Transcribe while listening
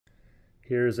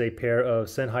Here's a pair of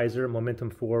Sennheiser Momentum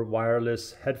 4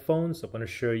 wireless headphones. I'm going to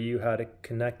show you how to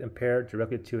connect and pair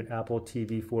directly to an Apple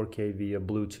TV 4K via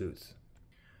Bluetooth.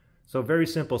 So very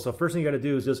simple. So first thing you got to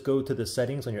do is just go to the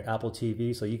settings on your Apple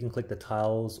TV. So you can click the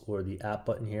tiles or the app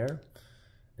button here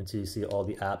until you see all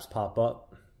the apps pop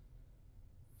up.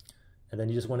 And then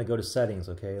you just want to go to settings,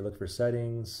 okay? Look for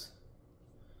settings.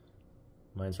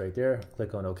 Mine's right there.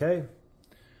 Click on OK.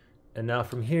 And now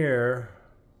from here,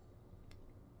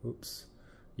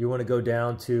 you want to go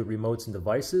down to remotes and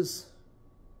devices.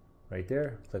 Right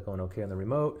there. Click on OK on the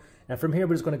remote. And from here,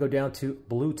 we're just going to go down to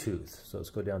Bluetooth. So let's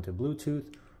go down to Bluetooth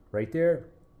right there.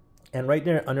 And right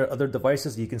there under other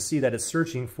devices, you can see that it's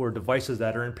searching for devices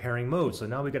that are in pairing mode. So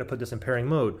now we got to put this in pairing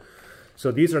mode.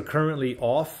 So these are currently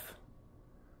off.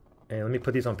 And let me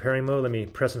put these on pairing mode. Let me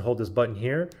press and hold this button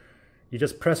here. You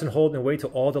just press and hold and wait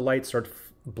till all the lights start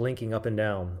blinking up and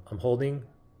down. I'm holding.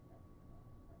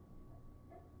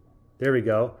 There we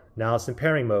go. Now it's in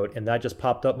pairing mode, and that just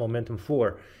popped up Momentum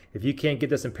 4. If you can't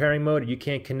get this in pairing mode, or you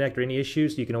can't connect or any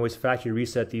issues, you can always factory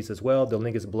reset these as well. The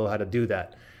link is below how to do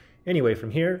that. Anyway,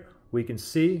 from here, we can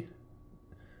see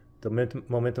the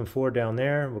Momentum 4 down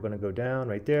there. We're going to go down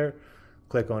right there.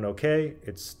 Click on OK.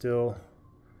 It's still...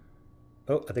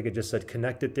 Oh, I think it just said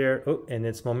connected there. Oh, and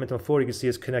it's Momentum 4. You can see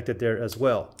it's connected there as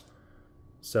well.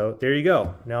 So there you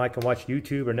go. Now I can watch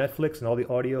YouTube or Netflix, and all the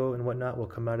audio and whatnot will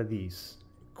come out of these.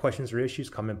 Questions or issues,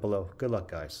 comment below. Good luck,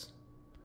 guys.